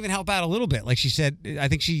I can't even help out a little bit. Like she said, I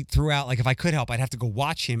think she threw out, like, if I could help, I'd have to go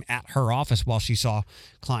watch him at her office while she saw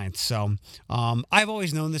clients. So I've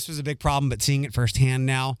always known this was a big problem, but seeing it firsthand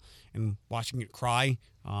now and watching it cry,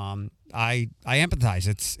 I empathize.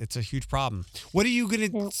 It's a huge problem. What are you gonna?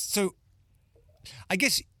 Yeah. So I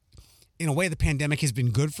guess in a way the pandemic has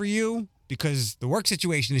been good for you because the work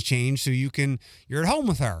situation has changed. So you're at home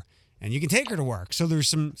with her and you can take her to work. So there's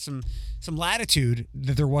some latitude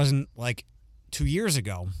that there wasn't like 2 years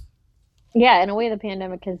ago. Yeah, in a way the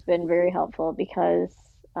pandemic has been very helpful because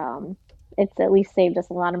it's at least saved us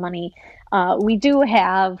a lot of money. We do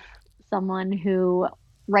have someone who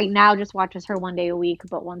right now just watches her 1 day a week,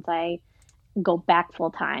 but once I go back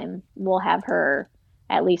full time, we'll have her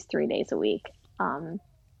at least 3 days a week.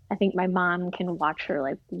 I think my mom can watch her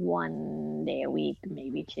like 1 day a week,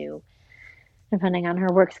 maybe two, depending on her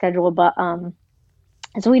work schedule. But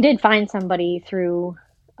so we did find somebody through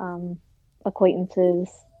acquaintances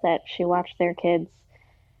that she watched their kids.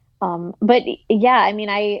 But yeah, I mean,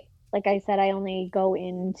 like I said, I only go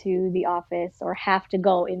into the office or have to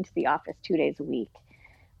go into the office 2 days a week.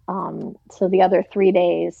 So the other 3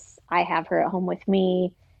 days I have her at home with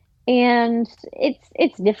me, and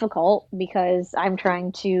it's difficult because I'm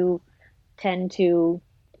trying to tend to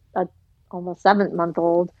a almost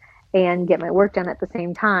 7-month-old and get my work done at the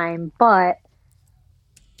same time. But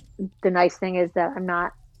the nice thing is that I'm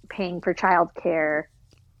not paying for childcare.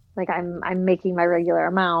 Like I'm making my regular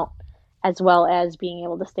amount as well as being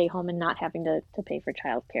able to stay home and not having to pay for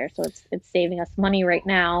childcare. So it's saving us money right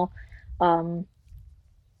now.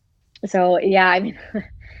 So yeah, I mean,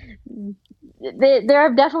 there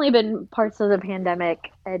have definitely been parts of the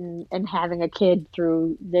pandemic and having a kid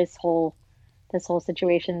through this whole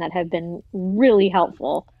situation that have been really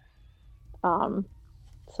helpful. So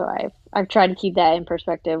I've tried to keep that in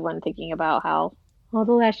perspective when thinking about how, oh,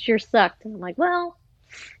 the last year sucked. And I'm like, well,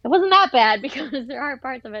 it wasn't that bad because there are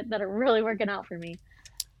parts of it that are really working out for me.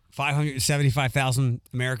 575,000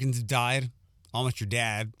 Americans have died. Almost your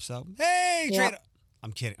dad. So, hey, yep.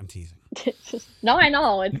 I'm kidding. I'm teasing. No, I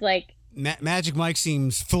know. It's like Magic Mike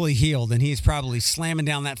seems fully healed, and he's probably slamming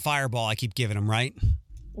down that fireball I keep giving him, right?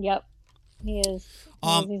 Yep, he is.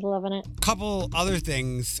 He's loving it. Couple other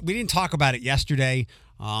things. We didn't talk about it yesterday,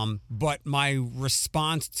 but my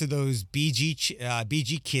response to those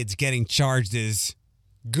BG kids getting charged is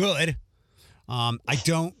good. I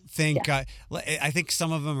don't think I think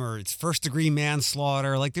some of them it's first-degree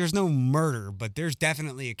manslaughter. Like, there's no murder, but there's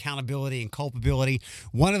definitely accountability and culpability.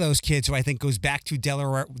 One of those kids, who I think goes back to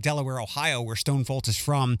Delaware, Ohio, where Stone Foltz is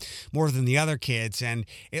from, more than the other kids. And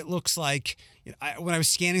it looks like when I was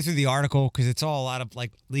scanning through the article, because it's all a lot of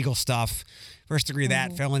like legal stuff, first-degree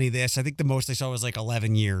that, felony this, I think the most I saw was like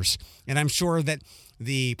 11 years. And I'm sure that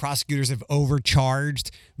the prosecutors have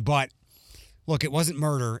overcharged, but look, it wasn't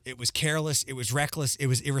murder. It was careless. It was reckless. It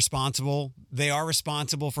was irresponsible. They are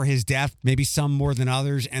responsible for his death, maybe some more than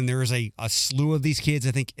others. And there is a slew of these kids,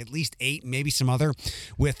 I think at least 8, maybe some other,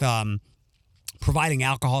 with providing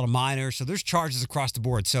alcohol to minors. So there's charges across the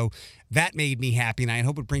board. So that made me happy. And I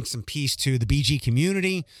hope it brings some peace to the BG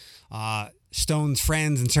community, Stone's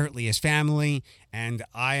friends, and certainly his family. And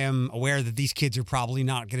I am aware that these kids are probably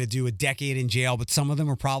not going to do a decade in jail, but some of them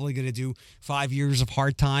are probably going to do 5 years of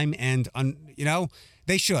hard time. And,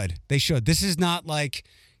 they should. This is not like,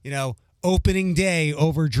 opening day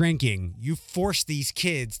over drinking. You force these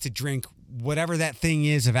kids to drink whatever that thing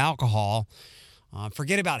is of alcohol.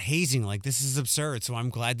 Forget about hazing. Like, this is absurd. So I'm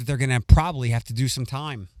glad that they're going to probably have to do some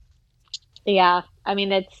time. Yeah. I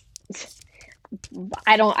mean,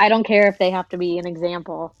 I don't care if they have to be an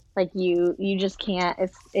example. Like you just can't.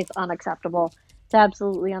 It's unacceptable. It's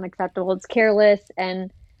absolutely unacceptable. It's careless,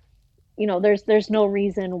 and there's no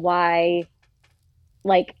reason why.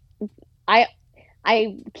 Like I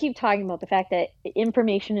I keep talking about the fact that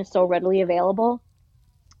information is so readily available.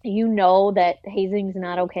 You know that hazing's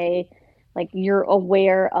not okay. Like you're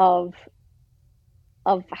aware of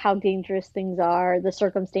how dangerous things are, the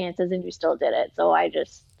circumstances, and you still did it. So I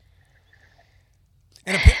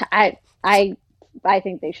I I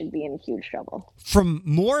think they should be in huge trouble. From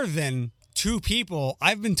more than two people,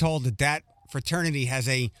 I've been told that fraternity has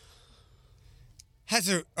a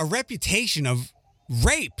reputation of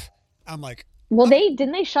rape. I'm like, well,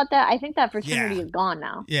 didn't they shut that? I think that fraternity yeah, is gone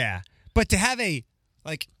now. Yeah, but to have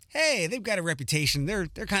hey, they've got a reputation. They're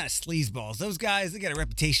kind of sleazeballs. Those guys, they got a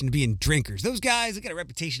reputation to being drinkers. Those guys, they got a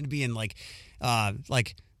reputation to being like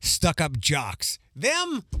stuck-up jocks.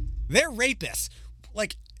 Them, they're rapists.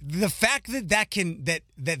 Like the fact that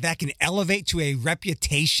can elevate to a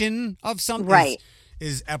reputation of something, right,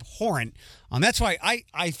 is abhorrent. That's why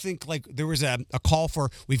I think like there was a call for,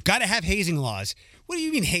 we've got to have hazing laws. What do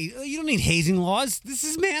you mean? You don't need hazing laws. This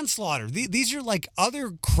is manslaughter. These are like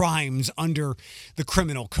other crimes under the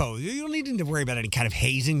criminal code. You don't need to worry about any kind of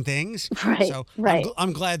hazing things. Right. So right.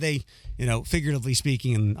 I'm glad they, figuratively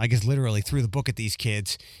speaking, and I guess literally threw the book at these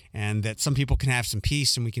kids, and that some people can have some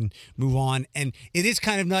peace and we can move on. And it is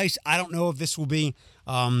kind of nice. I don't know if this will be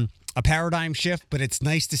a paradigm shift, but it's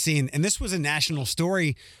nice to see. And this was a national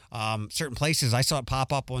story. Certain places I saw it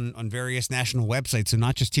pop up on various national websites, so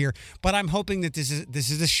not just here. But I'm hoping that this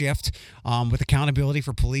is a shift with accountability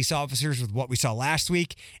for police officers, with what we saw last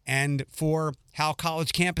week, and for how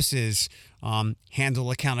college campuses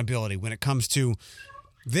handle accountability when it comes to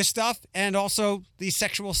this stuff, and also the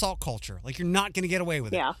sexual assault culture. Like, you're not going to get away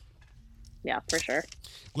with it. Yeah, for sure.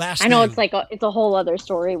 I know it's like it's a whole other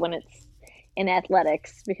story when it's in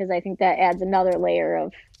athletics, because I think that adds another layer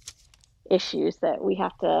of issues that we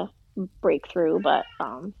have to break through. But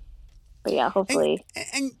yeah, hopefully.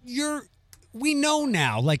 And we know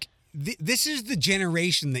now, like, this is the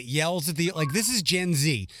generation that yells at this is Gen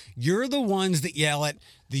Z. You're the ones that yell at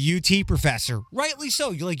the UT professor, rightly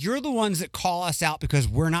so. You're the ones that call us out because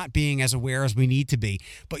we're not being as aware as we need to be.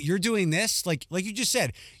 But you're doing this, like you just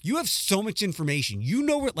said, you have so much information. You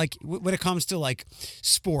know what, like, when it comes to like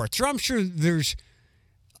sports, or I'm sure there's.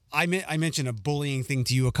 I mentioned a bullying thing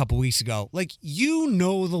to you a couple weeks ago. Like,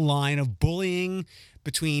 the line of bullying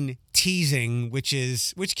between teasing, which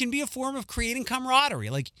can be a form of creating camaraderie.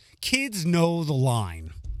 Like, kids know the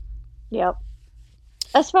line. Yep.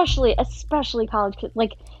 Especially college kids.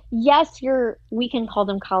 Like, yes, we can call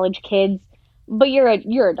them college kids, but you're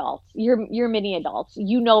adults. You're mini adults.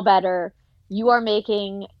 You know better. You are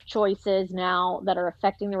making choices now that are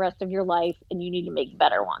affecting the rest of your life, and you need to make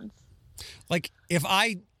better ones. Like, if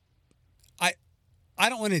I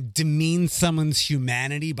don't want to demean someone's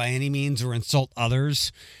humanity by any means or insult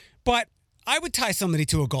others, but I would tie somebody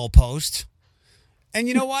to a goalpost. And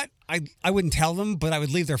you know what? I wouldn't tell them, but I would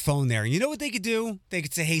leave their phone there. And you know what they could do? They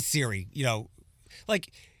could say, "Hey, Siri,"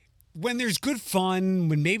 like, when there's good fun,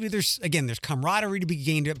 when maybe there's camaraderie to be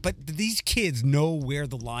gained, but these kids know where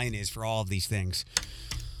the line is for all of these things.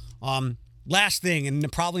 Last thing,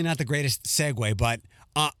 and probably not the greatest segue, but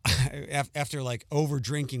after like over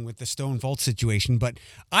drinking with the Stone Fultz situation, but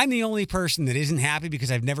I'm the only person that isn't happy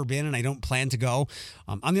because I've never been and I don't plan to go.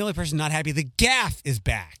 I'm the only person not happy. The Gaff is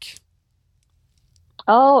back.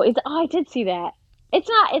 Oh, I did see that. It's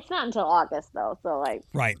not until August though, so like,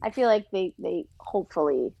 right. I feel like they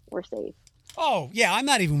hopefully were safe. Oh yeah, I'm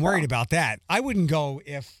not even worried about that. I wouldn't go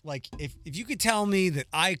if you could tell me that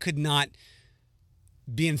I could not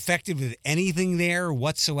be infected with anything there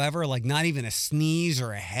whatsoever, like not even a sneeze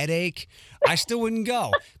or a headache, I still wouldn't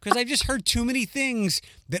go, because I've just heard too many things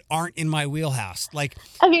that aren't in my wheelhouse. Like,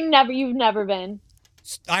 you've never been.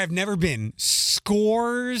 I have never been.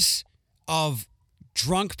 Scores of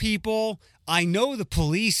drunk people. I know the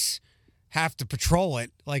police have to patrol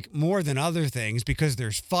it, like, more than other things, because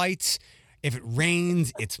there's fights. If it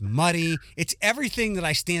rains, it's muddy. It's everything that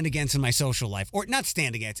I stand against in my social life. Or not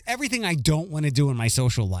stand against. Everything I don't want to do in my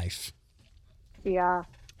social life. Yeah.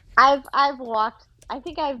 I've walked. I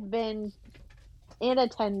think I've been in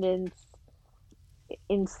attendance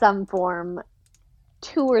in some form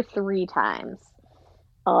 2 or 3 times.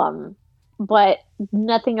 But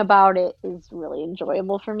nothing about it is really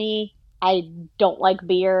enjoyable for me. I don't like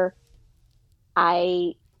beer.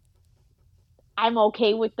 I'm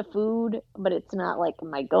okay with the food, but it's not like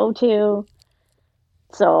my go-to.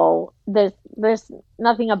 So there's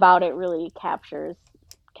nothing about it really captures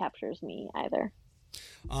me either.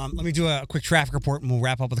 Let me do a quick traffic report and we'll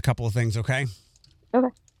wrap up with a couple of things, okay? Okay.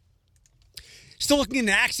 Still looking at an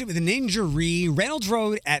accident with an injury. Reynolds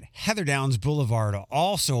Road at Heatherdowns Boulevard.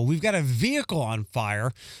 Also, we've got a vehicle on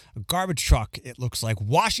fire. A garbage truck, it looks like.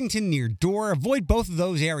 Washington near Door. Avoid both of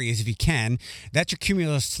those areas if you can. That's your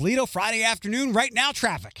Cumulus Toledo Friday afternoon. Right now,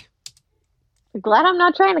 traffic. Glad I'm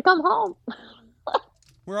not trying to come home.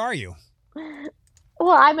 Where are you?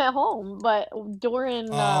 Well, I'm at home, but Door in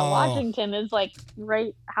Washington is like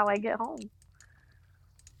right how I get home.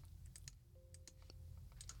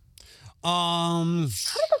 How does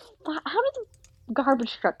the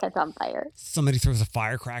garbage truck catch on fire? Somebody throws a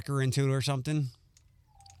firecracker into it or something.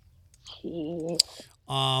 Jeez.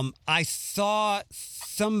 I saw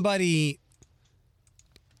somebody,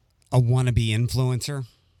 a wannabe influencer.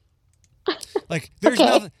 Like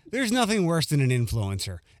there's nothing worse than an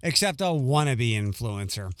influencer, except a wannabe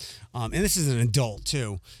influencer. And this is an adult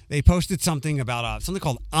too. They posted something about something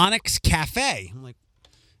called Onyx Cafe. I'm like,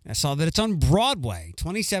 I saw that it's on Broadway,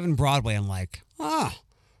 27 Broadway. I'm like,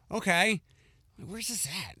 okay. Where's this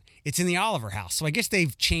at? It's in the Oliver House. So I guess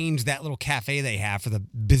they've changed that little cafe they have for the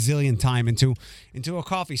bazillion time into a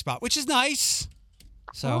coffee spot, which is nice.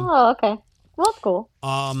 So. Oh, okay. Well, that's cool.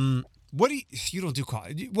 What do you don't do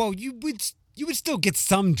coffee? Well, you would still get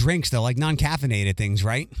some drinks though, like non-caffeinated things,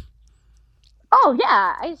 right? Oh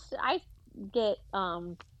yeah, I get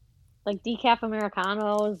like decaf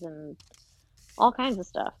Americanos and all kinds of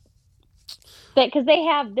stuff. Because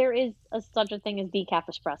there is such a thing as decaf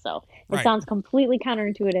espresso. It Right. sounds completely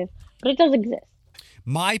counterintuitive, but it does exist.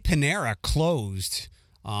 My Panera closed,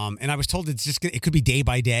 and I was told it could be day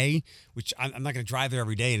by day, which I'm not going to drive there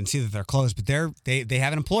every day and see that they're closed. But they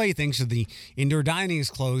have an employee thing, so the indoor dining is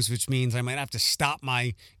closed, which means I might have to stop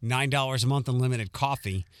my $9 a month unlimited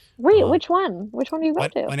coffee. Wait, which one? Which one do you go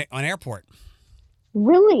to? On airport.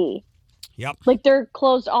 Really? Yep. Like they're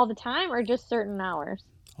closed all the time or just certain hours?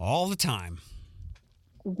 All the time.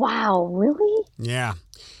 Wow, really? Yeah.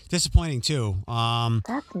 Disappointing too.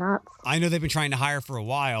 That's nuts. I know they've been trying to hire for a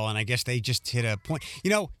while, and I guess they just hit a point.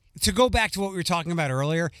 To go back to what we were talking about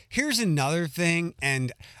earlier, here's another thing,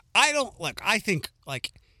 and I think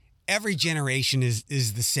like every generation is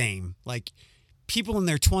the same. Like people in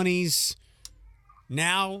their 20s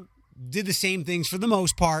now did the same things for the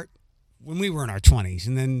most part when we were in our 20s,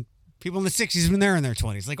 and then people in the 60s when they're in their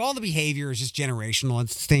 20s. Like all the behavior is just generational.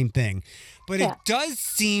 It's the same thing. But It does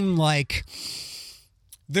seem like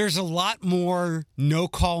there's a lot more no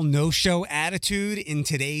call, no show attitude in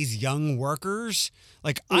today's young workers.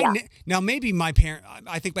 Like now maybe I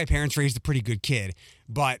think my parents raised a pretty good kid,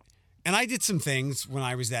 and I did some things when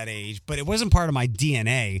I was that age, but it wasn't part of my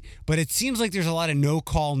DNA. But it seems like there's a lot of no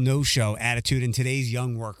call, no show attitude in today's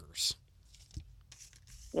young workers.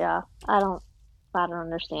 Yeah, I don't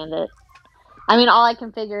understand it. I mean, all I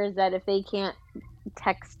can figure is that if they can't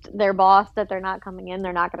text their boss that they're not coming in,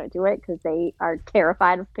 they're not going to do it because they are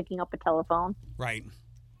terrified of picking up a telephone. Right.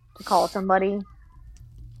 To call somebody.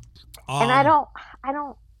 And I don't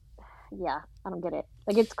get it.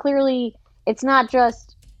 Like it's not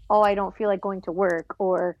just, I don't feel like going to work,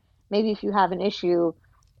 or maybe if you have an issue,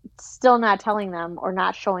 still not telling them or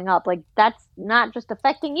not showing up. Like that's not just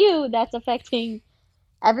affecting you, that's affecting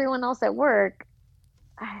everyone else at work.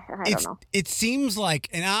 I don't know. It seems like,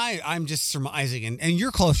 and I'm just surmising, and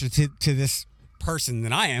you're closer to this person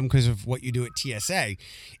than I am because of what you do at TSA.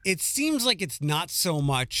 It seems like it's not so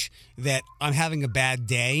much that I'm having a bad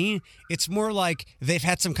day. It's more like they've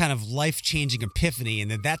had some kind of life-changing epiphany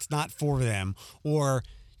and that's not for them. Or,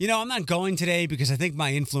 I'm not going today because I think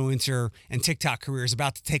my influencer and TikTok career is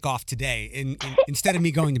about to take off today instead of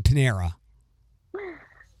me going to Panera.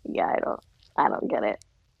 Yeah, I don't get it.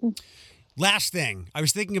 Last thing, I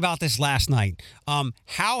was thinking about this last night.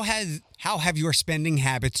 How have your spending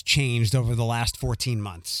habits changed over the last 14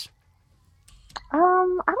 months? I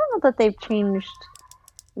don't know that they've changed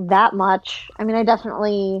that much. I mean, I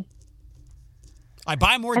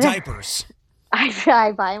buy more diapers.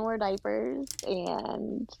 I buy more diapers,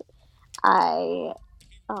 and I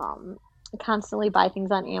constantly buy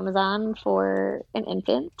things on Amazon for an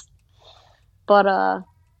infant. But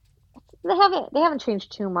they haven't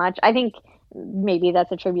changed too much. I think maybe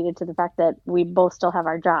that's attributed to the fact that we both still have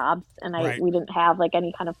our jobs, and we didn't have like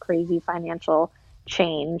any kind of crazy financial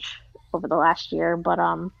change over the last year. But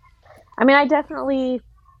I mean, I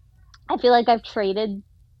feel like I've traded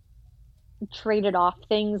off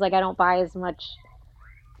things. Like I don't buy as much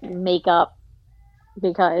makeup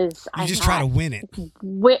because you just try to win it.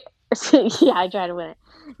 Yeah, I try to win it.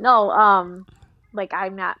 No, like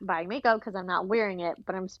I'm not buying makeup because I'm not wearing it,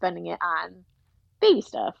 but I'm spending it on baby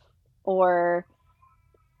stuff. Or,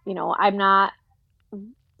 I'm not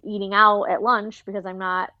eating out at lunch because I'm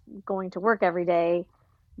not going to work every day,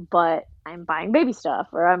 but I'm buying baby stuff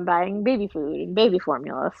or I'm buying baby food and baby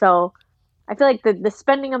formula. So I feel like the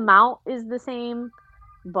spending amount is the same,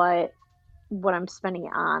 but what I'm spending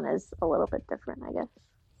it on is a little bit different, I guess.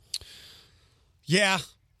 Yeah,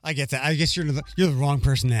 I get that. I guess you're the wrong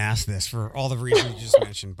person to ask this for all the reasons you just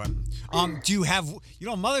mentioned. But do you have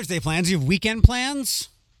Mother's Day plans? Do you have weekend plans?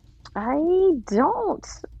 I don't.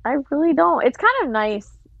 I really don't. It's kind of nice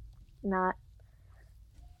not.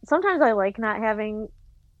 Sometimes I like not having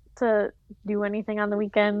to do anything on the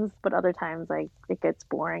weekends, but other times it gets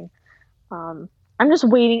boring. I'm just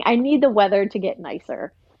waiting. I need the weather to get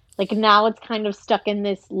nicer. Like now it's kind of stuck in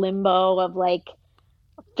this limbo of like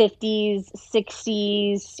 50s,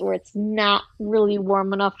 60s, where it's not really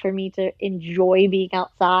warm enough for me to enjoy being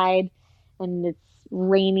outside, and it's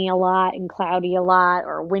rainy a lot and cloudy a lot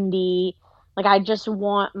or windy. Like I just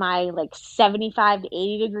want my like 75 to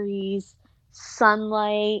 80 degrees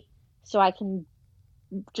sunlight so I can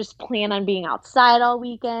just plan on being outside all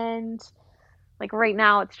weekend. Like right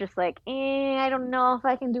now it's just like, I don't know if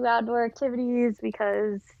I can do outdoor activities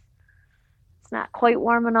because it's not quite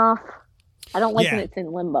warm enough. I don't like when it's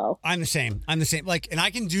in limbo. I'm the same. Like, and I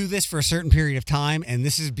can do this for a certain period of time, and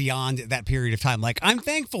this is beyond that period of time. Like, I'm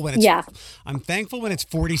thankful when it's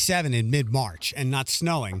 47 in mid-March and not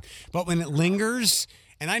snowing. But when it lingers,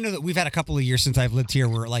 and I know that we've had a couple of years since I've lived here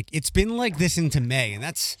where like it's been like this into May, and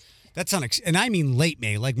that's and I mean late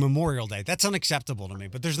May, like Memorial Day. That's unacceptable to me.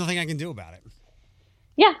 But there's nothing I can do about it.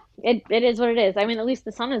 Yeah, it is what it is. I mean, at least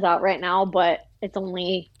the sun is out right now, but it's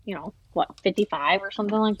only, 55 or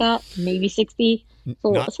something like that, maybe 60. It's a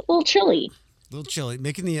little chilly. A little chilly,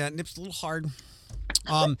 making the nips a little hard.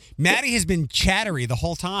 Maddie has been chattery the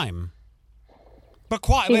whole time, but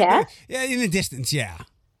quiet. Yeah, in the distance, yeah.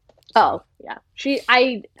 Oh, yeah.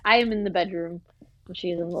 I am in the bedroom, and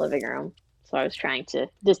she's in the living room, so I was trying to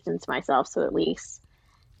distance myself so at least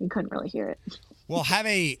you couldn't really hear it. Well, have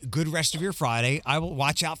a good rest of your Friday. I will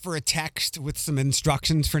watch out for a text with some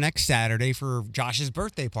instructions for next Saturday for Josh's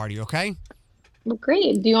birthday party, okay? Well,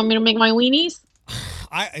 great. Do you want me to make my weenies?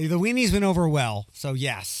 The weenies went over well, so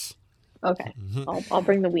yes. Okay. I'll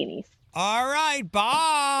bring the weenies. All right.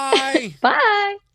 Bye. Bye.